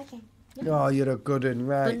 Okay. Oh, you're a good one,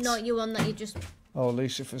 right? But not you one that you just... Oh,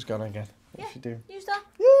 Lucifer's gone again. What's she doing? Use that.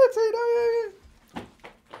 Yeah, yeah.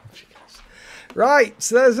 Off she goes. Right,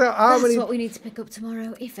 so there's how That's many... what we need to pick up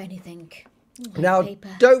tomorrow, if anything. White Now, paper.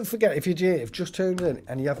 don't forget, if you've just tuned in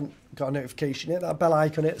and you haven't got a notification, hit that bell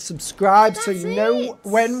icon, hit subscribe so you know it.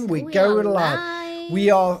 when we We go are live. live. We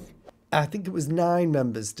are, I think it was 9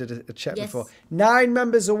 members, did a check Yes. before. 9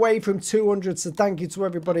 members away from 200, so thank you to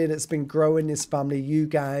everybody that's been growing this family. You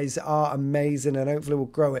guys are amazing, and hopefully we'll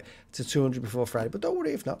grow it to 200 before Friday. But don't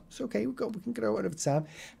worry if not, it's okay, we can grow it over time.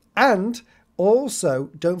 And... also,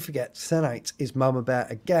 don't forget, tonight is Mama Bear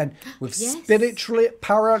again with Yes. Spiritually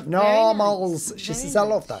Paranormals. Very nice. She Very says, I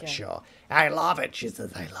love nice that show. show. I love it. She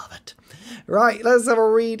says, I love it. Right, let's have a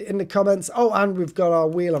read in the comments. Oh, and we've got our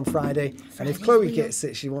wheel on Friday. And if Friday's Chloe wheel. gets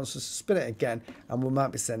it, she wants us to spin it again. And we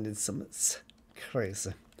might be sending some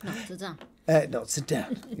crazy. Not to Dan. Not to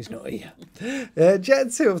Dan. He's not here.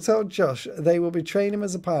 Jet 2, I've told Josh they will be training him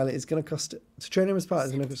as a pilot. It's going to cost, to train him as a pilot,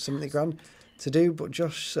 it's going to cost 70 grand. to do, but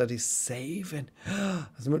Josh said he's saving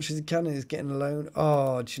as much as he can and he's getting a loan.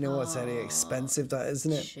 Oh, do you know what's very expensive that,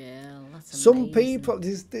 isn't it? Chill. That's Some amazing. people,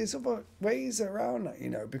 there's other ways around that, you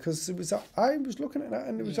know, because there was I was looking at that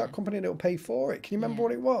and there was that company that will pay for it. Can you remember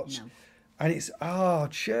what it was? No. And it's,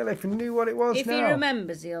 chill, if you knew what it was If now. he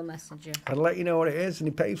remembers, he'll message you. I'd let you know what it is and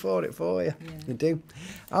he paid for it for you. Yeah. You do.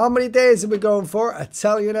 How many days are we going for? I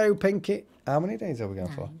tell you now, Pinky. How many days are we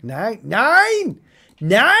going for? 9. 9!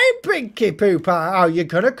 9, Pinky Poo Pie. How you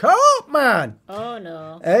gonna cope, man? Oh,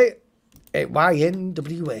 no. Hey,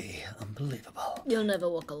 YNWA. Unbelievable. You'll never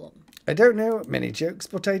walk alone. I don't know many jokes,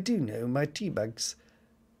 but I do know my tea bags.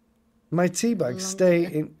 My tea bags stay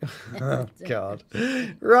in... Oh, God.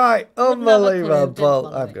 Right, unbelievable.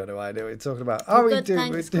 I've got no idea what you're talking about. How are we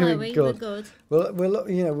doing? We're doing good. We're good. Well,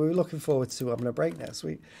 we're looking forward to having a break next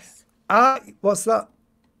week. What's that?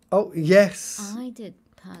 Oh, yes. I did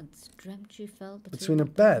pads. Dreamt you fell Between a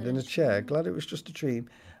bed and a chair. Glad it was just a dream.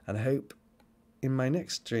 And I hope in my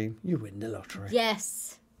next dream you win the lottery.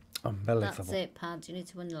 Yes. Unbelievable. That's it, pads. You need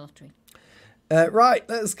to win the lottery. Right,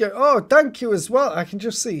 let's go. Oh, thank you as well. I can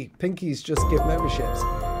just see Pinky's just give memberships.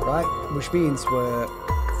 Right, which means we're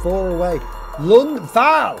 4 away.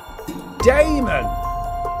 Val, Damon,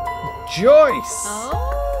 Joyce,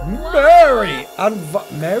 Mary, and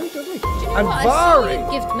Mary, didn't we? And Vari.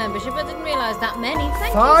 Gift membership. I didn't realise that many.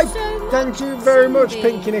 Thank 5. you so much. Thank you very much, Cindy.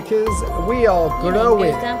 Pinky Knickers. We are You growing.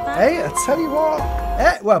 need news, Dan. Hey, I tell you what.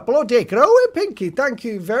 Well, bloody growing, Pinky. Thank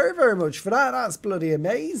you very, very much for that. That's bloody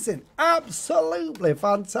amazing. Absolutely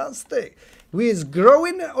fantastic. We is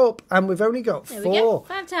growing up, and we've only got There 4. we go.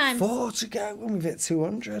 5 times. 4 to go, and we've hit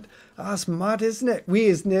 200. That's mad, isn't it? We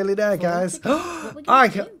is nearly there, guys. What we gonna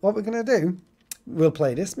do? What we're going to do, we'll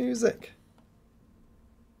play this music.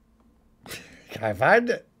 Can't find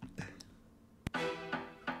it.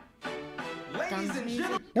 Dance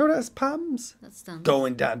music. No, that's Pam's. That's dance.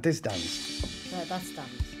 Going down. This dance. That's dance.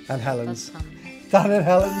 And Helen's. That's dance. Dan and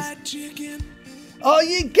Helen's. All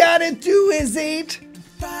you gotta do is eat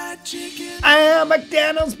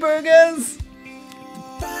McDonald's burgers.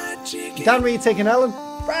 Dan, were you taking Helen?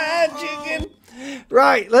 Fried chicken.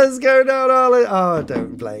 Right, let's go down our list. Oh,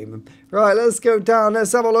 don't blame him. Right, let's go down.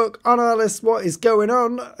 Let's have a look on our list. What is going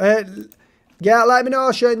on? Yeah, let me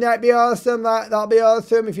know, Sean. That'd be awesome. That'll be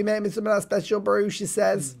awesome if you make me some of that special brew, she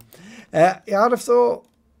says. You had a thought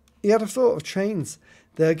of trains.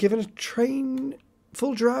 They're giving a train,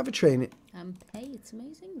 full driver training. And pay, it's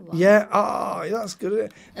amazing. Wow. Yeah, that's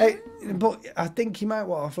good. Hey, but I think you might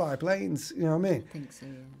want to fly planes, you know what I mean? I think so,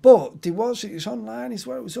 yeah. But it's online, it's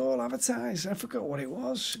where it was all advertised. I forgot what it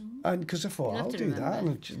was. And because I thought, I'll do that. And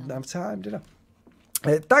I didn't have time, did I?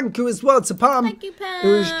 Thank you as well to Pam, Thank you, Pam.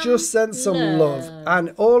 who has just sent some love.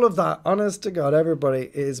 And all of that, honest to God, everybody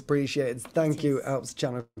is appreciated. Thank you. Helps the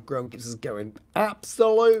channel grow and keeps us going.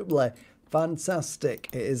 Absolutely fantastic.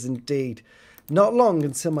 It is indeed. Not long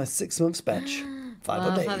until my 6 months batch.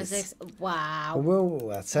 5 days. 5 or 6. Wow.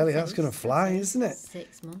 Well, I tell you, that's going to fly, isn't it?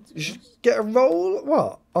 6 months. You should get a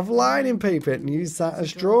roll, of lining paper and use that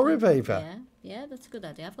as drawing paper. Yeah, that's a good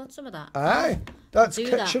idea. I've got some of that. Aye, that's do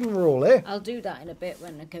catch that. and roll, eh? I'll do that in a bit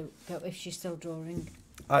when I go if she's still drawing.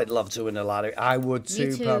 I'd love to win a lottery. I would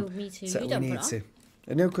too, Pam. Me too. So You we don't need put it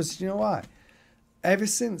to. I know, because you know why? Ever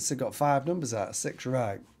since I got 5 numbers out of 6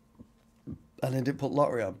 right, and I didn't put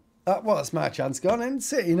lottery on, that's my chance gone,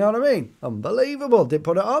 isn't it? You know what I mean? Unbelievable. Didn't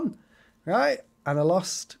put it on, right? And I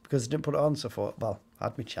lost because I didn't put it on, so I thought, well, I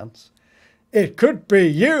had my chance. It could be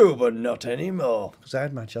you, but not anymore, because I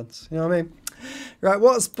had my chance. You know what I mean? Right,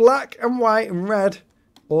 what's black and white and red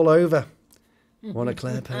all over? One of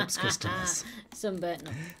Claire Pope's customers. Sunburnt.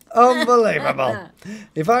 No. Unbelievable.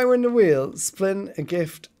 If I win the wheel, Splin a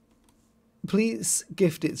gift. Please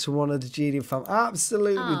gift it to one of the GD fam.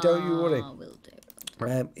 Absolutely, don't you worry. Will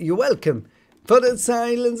do. You're welcome. For the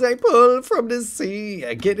silence I pull from the sea.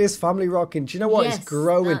 Get this family rocking. Do you know what? Yes, it's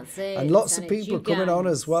growing. that's it. And lots And of it's people you coming on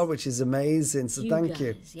guys. as well, which is amazing. So thank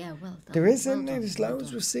you. Guys. Yeah, well done. There is, isn't there? There's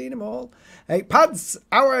loads. We've seen them all. Hey, Pads,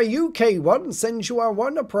 our UK one sends you our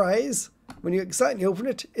Wonder Prize. When you excitedly open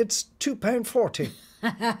it, it's £2.40.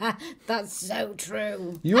 That's so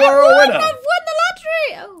true. You are a winner. I've won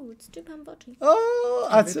the lottery. Oh, it's £2.40. Oh,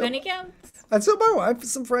 Every penny counts. I took my wife for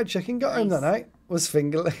some fried chicken. Got home that night. Was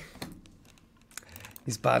fingerling.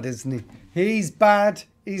 He's bad, isn't he? He's bad.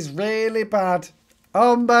 He's really bad.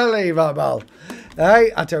 Unbelievable.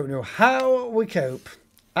 Hey, I don't know how we cope.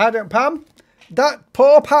 Pam, that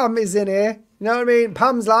poor Pam is in here. You know what I mean?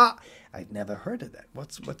 Pam's like, I'd never heard of that.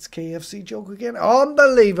 What's KFC joke again?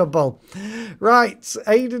 Unbelievable. Right,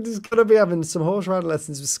 Aiden is going to be having some horse riding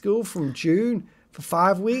lessons with school from June for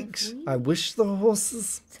 5 weeks. I wish the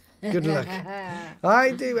horses. Good luck.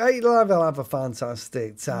 I do. Hey, love, I'll have a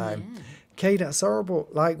fantastic time. Yeah. Okay, that's horrible.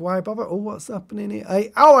 Like, why bother? Oh, what's happening here?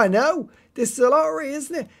 Hey, oh, I know. This is a lottery,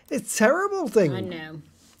 isn't it? It's a terrible thing. I know.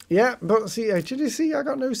 Yeah, but see, did you see? I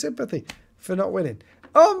got no sympathy for not winning.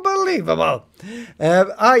 Unbelievable.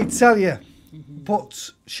 I tell you. But,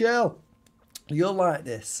 Shell, you'll like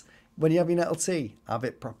this. When you have your nettle tea, have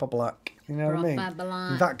it proper black. You know what I mean? Proper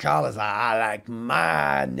black. In fact, Carla's like, I like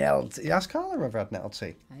my nettle tea. Ask Carla ever had nettle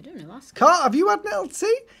tea. I don't know. Ask Carla, have you had nettle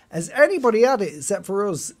tea? Has anybody had it except for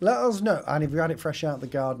us? Let us know. And if you had it fresh out of the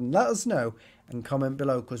garden, let us know and comment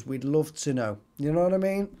below because we'd love to know. You know what I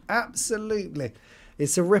mean? Absolutely.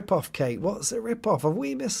 It's a rip-off, Kate. What's a rip-off? Have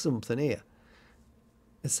we missed something here?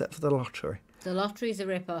 Except for the lottery. The lottery's a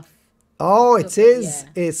rip-off. Oh, it is.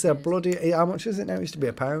 Yeah, It's a bloody... How much is it now? It used to be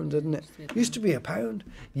 £1, didn't it? Used to be £1.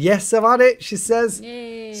 Yes, I've had it, she says.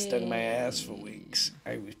 Yay. Stung my ass for weeks.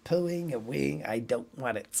 I was pulling and weighing. I don't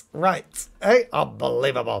want it. Right. Hey,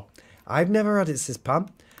 unbelievable. I've never had it, says Pam.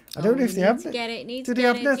 I don't know if they have it. Get it. Need Do to they get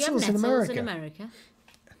have it. Do you nettles in America? America?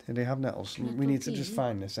 Do they have nettles? We Nettle need to just tea.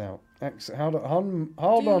 find this out. Hold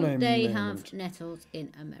on a Do they minute. have nettles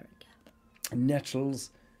in America?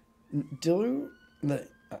 Nettles. Do they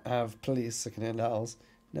have police second-hand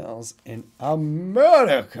nettles in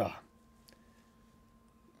America?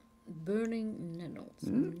 Burning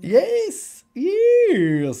nettles. Yes,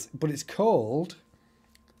 yes. But it's called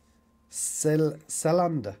Salander.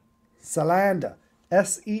 Salander. Selander.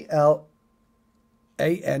 That's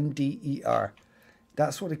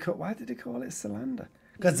what they call. Why did they call it Salander?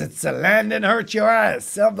 Because it's Salander and hurt your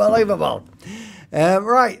ass. Unbelievable.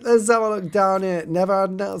 Right, let's have a look down here. Never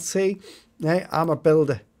had nettle tea. Hey, I'm a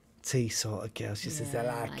builder tea sort of girl. She says I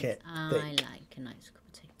like it. I thick. like a nice cup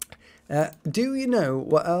of tea. Do you know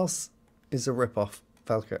what else is a rip-off,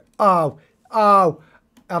 Velcro? Oh,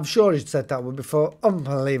 I'm sure you said that one before.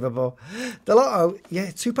 Unbelievable. The lotto, yeah,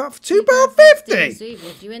 £2.50. So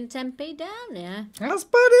if you in 10p down, yeah. That's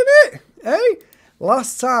bad, isn't it? Hey,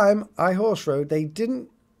 last time I horse rode, they didn't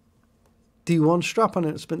do one strap on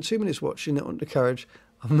it. I spent 2 minutes watching it undercarriage.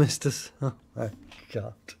 I missed us. Oh my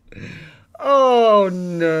God. Oh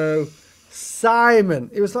no, Simon.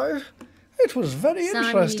 It was like, it was very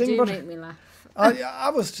interesting, you do but make me laugh. I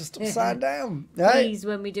was just upside down. Hey, Please,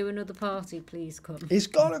 when we do another party, please come. he's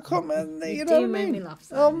got to come in. You You know do what I make mean? me laugh,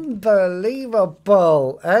 Simon.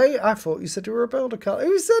 Unbelievable. Hey, I thought you said you were a builder, Carl.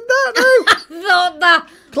 Who said that? No, Thought that.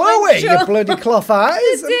 Chloe, Sure. you bloody cloth eyes.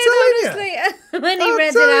 I'm telling you. Honestly, when he I'll read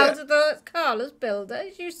it tell out, you. I thought, Carla's builder.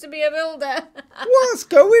 She used to be a builder. What's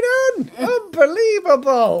going on?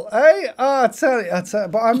 Unbelievable. Hey, I tell you.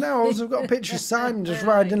 But I'm now also got a picture of Simon just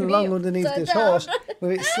riding along underneath upside this down. horse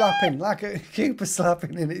with it slapping, like a Cooper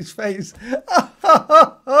slapping in his face.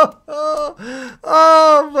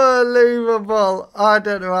 Unbelievable. I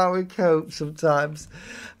don't know how we cope sometimes.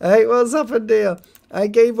 Hey, what's happened here? I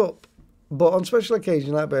gave up. But on special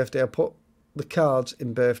occasion like birthday, I put the cards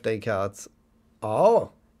in birthday cards.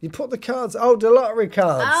 Oh, you put the cards. Oh, the lottery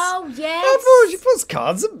cards. Oh, yes. I thought you put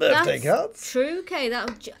cards in birthday That's cards. true, Kay.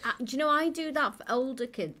 Do you know I do that for older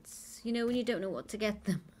kids? You know when you don't know what to get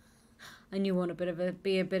them, and you want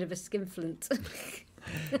be a bit of a skinflint.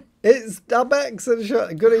 It's Bex and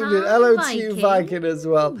Shot. Good evening. Hi, Hello to you, Viking. Viking, as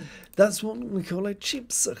well. That's what we call a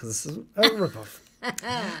cheap sucker. This is a rip-off.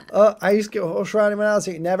 I used to get a horse riding when I was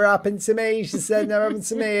young. It never happened to me. She said, never happened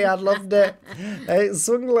to me. I loved it. It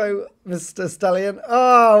swung low, Mr. Stallion.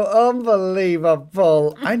 Oh,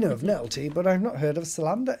 unbelievable. I know of nettle tea, but I've not heard of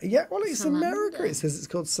Salander. Yeah, well, it's Salander. America. It says it's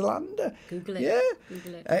called Salander. Google it. Yeah.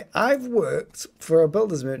 Google it. I've worked for a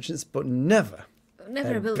builder's merchants, but never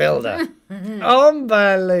Never a builder.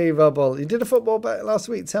 Unbelievable. You did a football bet last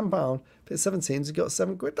week, £10. Bit 17s, you got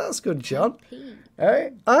 £7. That's good, John.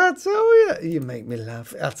 Hey, I tell you, you make me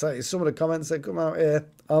laugh. I tell you, some of the comments that come out here,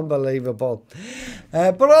 unbelievable.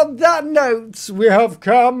 But on that note, we have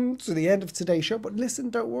come to the end of today's show. But listen,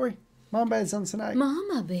 don't worry. Mom Bear's on tonight.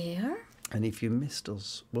 Mama Bear. And if you missed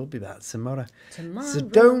us, we'll be back tomorrow. Tomorrow. So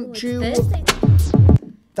don't it's you... Thursday.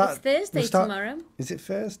 That, It's Thursday tomorrow. Is it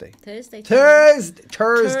Thursday? Thursday.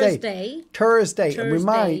 Thursday. And we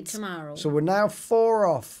might. Tomorrow. So we're now 4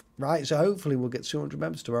 off, right? So hopefully we'll get 200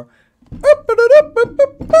 members tomorrow. I'll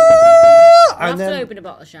have And to then open a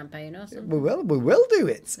bottle of champagne or something. we will do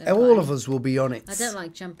it. And all of us will be on it. I don't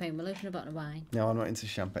like champagne. We'll open a bottle of wine. No, I'm not into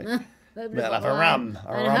champagne. Open We'll have bottle a of ram. wine. A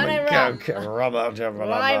And rum honey and rum. coke. A rum and jam.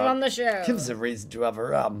 Live on the show. Gives us a reason to have a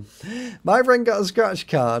rum. My friend got a scratch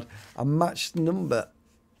card and matched the number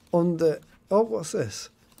under... Oh, what's this?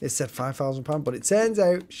 It said £5,000, but it turns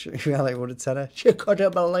out she really would have said her. She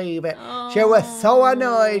couldn't believe it. She was so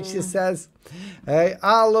annoyed, she says. Hey,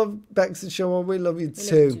 I love Bex and Sean. We love you We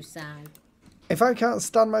too. love you, Si. If I can't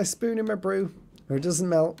stand my spoon in my brew, or it doesn't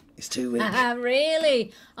melt, it's too weak.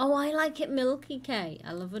 Really? Oh, I like it milky, Kate.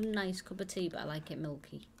 I love a nice cup of tea, but I like it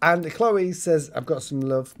milky. And Chloe says, I've got some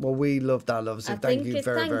love. Well, we loved our love, so thank you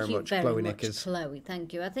very, very much, Chloe Knickers. Chloe,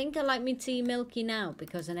 thank you. I think I like my tea milky now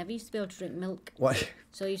because I never used to be able to drink milk. What?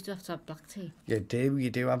 So I used to have black tea. You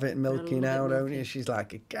do have it milky love now, it don't milky. you? She's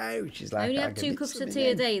like a cow. She's like, I only I have can 2 mix cups of something tea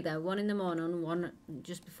a in. day, though. 1 in the morning and 1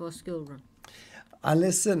 just before school run. And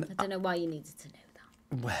listen, I don't know why you needed to know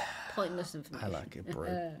that. well, Pointless information. I like a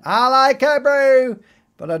brew. I like a brew,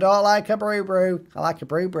 but I don't like a brew. I like a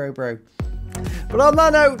brew. But on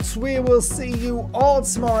that note, we will see you all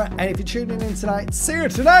tomorrow. And if you're tuning in tonight, see you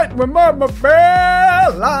tonight with Mama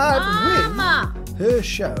Bear live Mama! with her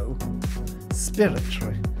show,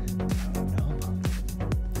 Spiritually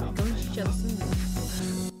Paranormal. Come show some.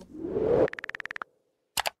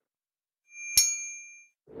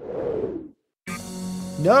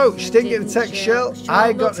 No, she didn't get the text, Sean. Shell. I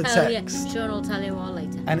will got the tell text. You. Sean will tell you all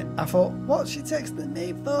later. And I thought, what's she texting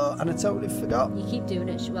me for? And I totally forgot. You keep doing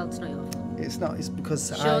it. Well, it's not your fault. It's not, it's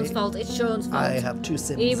because Sean's fault. It's Sean's fault. I have 2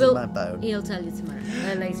 sims He in will, my bone. He'll tell you tomorrow.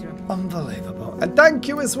 Later on. Unbelievable. And thank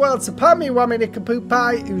you as well to Pammy Whammy Nickapoo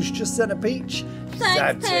Pie, who's just sent a peach. Thanks,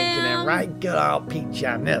 I'm taking a Pam. right good old peach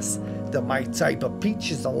on this. My type of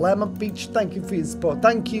peach is a lemon peach. Thank you for your support.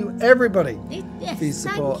 Thank you, everybody, Yes, for your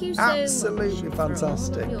support. thank you so Absolutely much for all of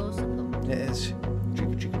fantastic. your support. It is.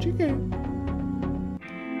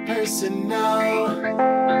 Personal,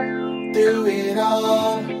 do it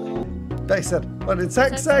all. They said, what did the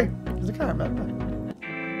text say? 'Cause I can't remember.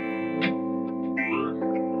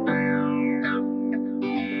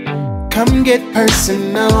 Come get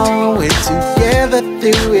personal, we're together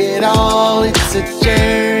through it all. It's a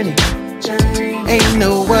journey, ain't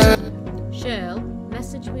no word. Cheryl,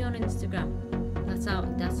 message me on Instagram.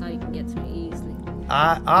 That's how you can get to me easily.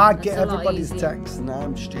 I get a lot everybody's easier. text and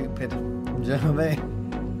I'm stupid. Do you know what I mean?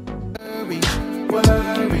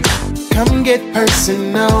 Worry. Come get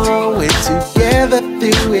personal, we're together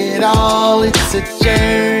through it all. It's a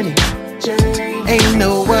journey, ain't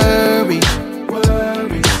no worry.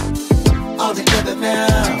 All together now,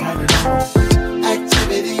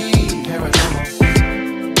 activity,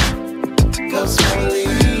 go slowly.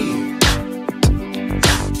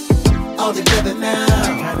 All together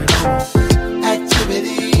now,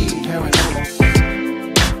 activity,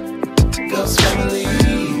 go slowly.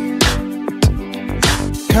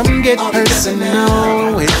 Come get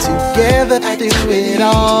personal, we're together through it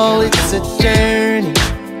all. It's a journey,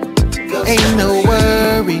 ain't no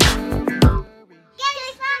worry.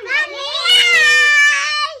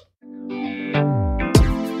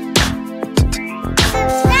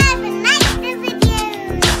 Subscribe and like the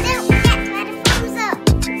videos. Don't forget to add a thumbs up.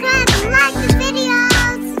 Subscribe and like the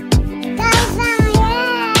videos.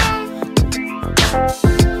 Guys,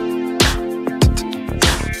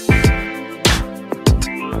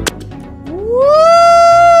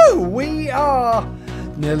 Woo! We are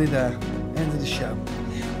nearly there. End of the show.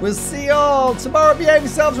 We'll see you all tomorrow. Behave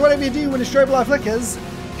yourselves, whatever you do when the strobe light flickers.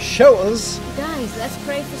 Show us. Guys, let's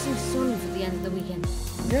pray for some sun for the end of the weekend.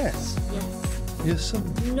 Yes. Yes. Yes,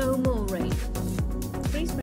 son. No more rain.